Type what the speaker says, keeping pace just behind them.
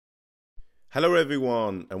Hello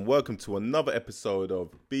everyone and welcome to another episode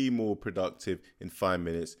of Be More Productive in 5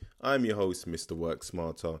 minutes. I'm your host Mr. Work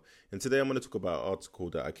Smarter, and today I'm going to talk about an article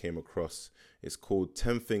that I came across. It's called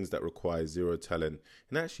 10 Things That Require Zero Talent,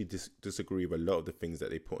 and I actually disagree with a lot of the things that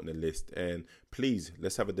they put on the list. And please,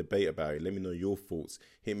 let's have a debate about it. Let me know your thoughts.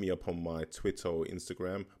 Hit me up on my Twitter or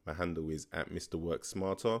Instagram. My handle is at Mr. Work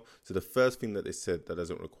Smarter. So the first thing that they said that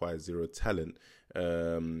doesn't require zero talent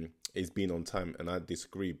is being on time, and I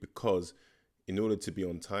disagree because in order to be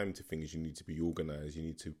on time to things, you need to be organized. You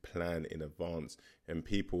need to plan in advance. And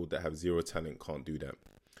people that have zero talent can't do that.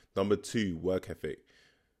 Number 2, work ethic.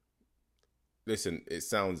 Listen, it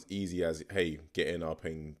sounds easy as, hey, getting up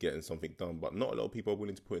and getting something done. But not a lot of people are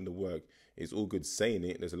willing to put in the work. It's all good saying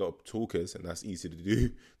it. There's a lot of talkers, and that's easy to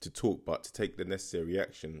do, to talk. But to take the necessary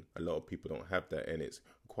action, a lot of people don't have that. And it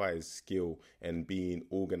requires skill and being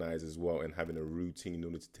organized as well and having a routine in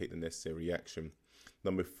order to take the necessary action.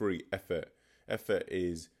 Number 3, effort. Effort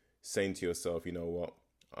is saying to yourself, you know what,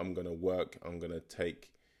 I'm going to work, I'm going to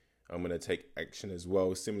take action as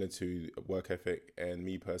well, similar to work ethic. And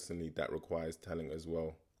me personally, that requires talent as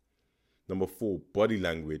well. Number 4, body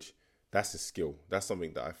language. That's a skill. That's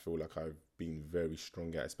something that I feel like I've been very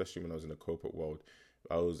strong at, especially when I was in the corporate world.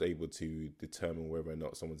 I was able to determine whether or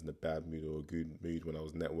not someone's in a bad mood or a good mood when I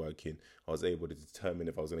was networking. I was able to determine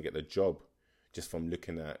if I was going to get the job just from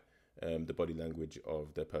looking at the body language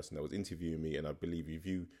of the person that was interviewing me. And I believe if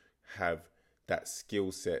you have that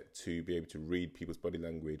skill set to be able to read people's body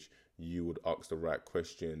language, you would ask the right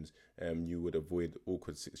questions and you would avoid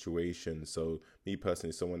awkward situations. So me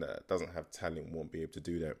personally, someone that doesn't have talent won't be able to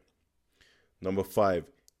do that. Number 5,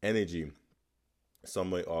 energy. Some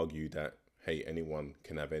might argue that, hey, anyone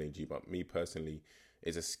can have energy, but me personally,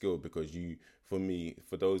 it's a skill because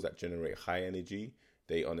for those that generate high energy,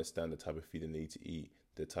 they understand the type of food they need to eat,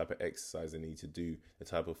 the type of exercise they need to do, the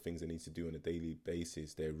type of things they need to do on a daily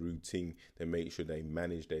basis, their routine. They make sure they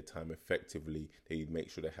manage their time effectively. They make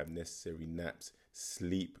sure they have necessary naps,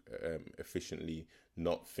 sleep efficiently,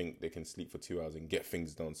 not think they can sleep for 2 hours and get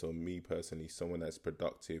things done. So me personally, someone that's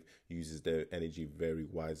productive uses their energy very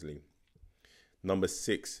wisely. Number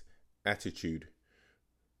 6, attitude.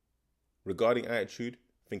 Regarding attitude,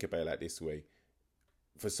 think about it like this way.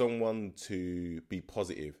 For someone to be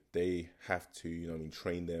positive, they have to,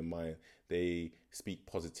 train their mind. They speak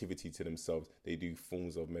positivity to themselves. They do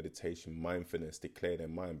forms of meditation, mindfulness, to clear their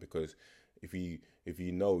mind. Because if you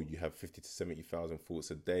have 50 to 70,000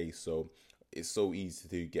 thoughts a day, so it's so easy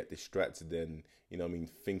to get distracted and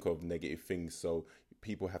think of negative things. So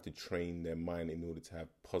people have to train their mind in order to have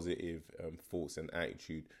positive thoughts and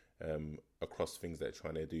attitude across things they're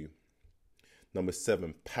trying to do. Number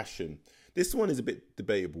 7, passion. This one is a bit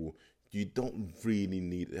debatable. You don't really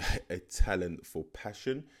need a talent for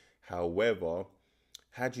passion. However,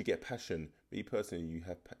 how do you get passion? Me personally,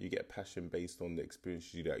 you get passion based on the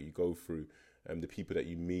experiences that you go through, the people that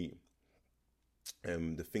you meet,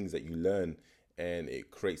 the things that you learn, and it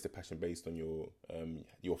creates the passion based on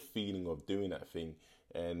your feeling of doing that thing.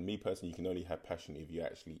 And me personally, you can only have passion if you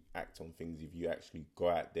actually act on things, if you actually go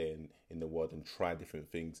out there in the world and try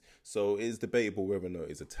different things. So it's debatable whether or not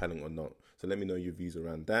it's a talent or not. So let me know your views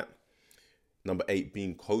around that. Number 8,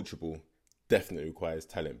 being coachable definitely requires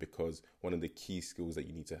talent, because one of the key skills that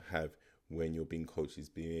you need to have when you're being coached is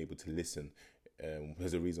being able to listen.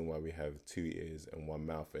 There's a reason why we have 2 ears and 1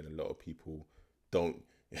 mouth, and a lot of people don't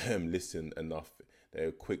listen enough.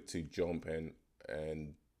 They're quick to jump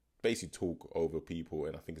and basically talk over people.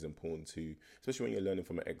 And I think it's important to, especially when you're learning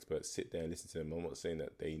from an expert, sit there and listen to them. I'm not saying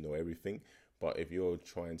that they know everything, but if you're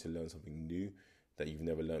trying to learn something new that you've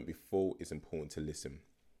never learned before, it's important to listen.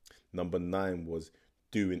 Number 9 was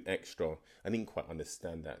doing extra. I didn't quite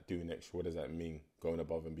understand that. Doing extra, what does that mean? Going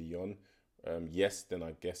above and beyond? Yes, then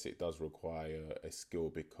I guess it does require a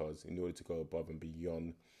skill, because in order to go above and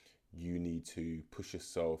beyond, you need to push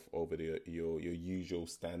yourself over your usual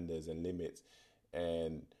standards and limits,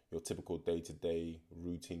 and your typical day-to-day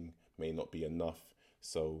routine may not be enough.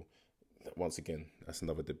 So once again, that's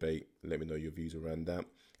another debate. Let me know your views around that.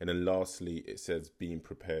 And then lastly, it says being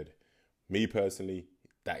prepared. Me personally,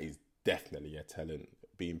 that is definitely a talent.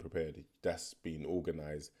 Being prepared, that's being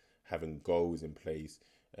organized, having goals in place,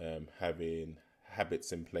 having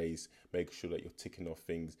habits in place, making sure that you're ticking off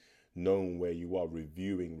things, knowing where you are,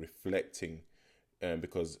 reviewing, reflecting,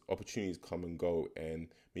 because opportunities come and go. And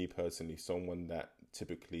me personally, someone that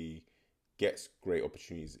typically gets great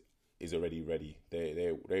opportunities is already ready.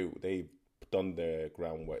 They've done their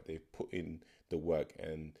groundwork, they've put in the work,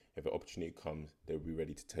 and if an opportunity comes, they'll be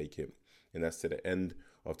ready to take it. And that's to the end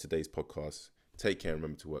of today's podcast. Take care and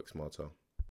remember to work smarter.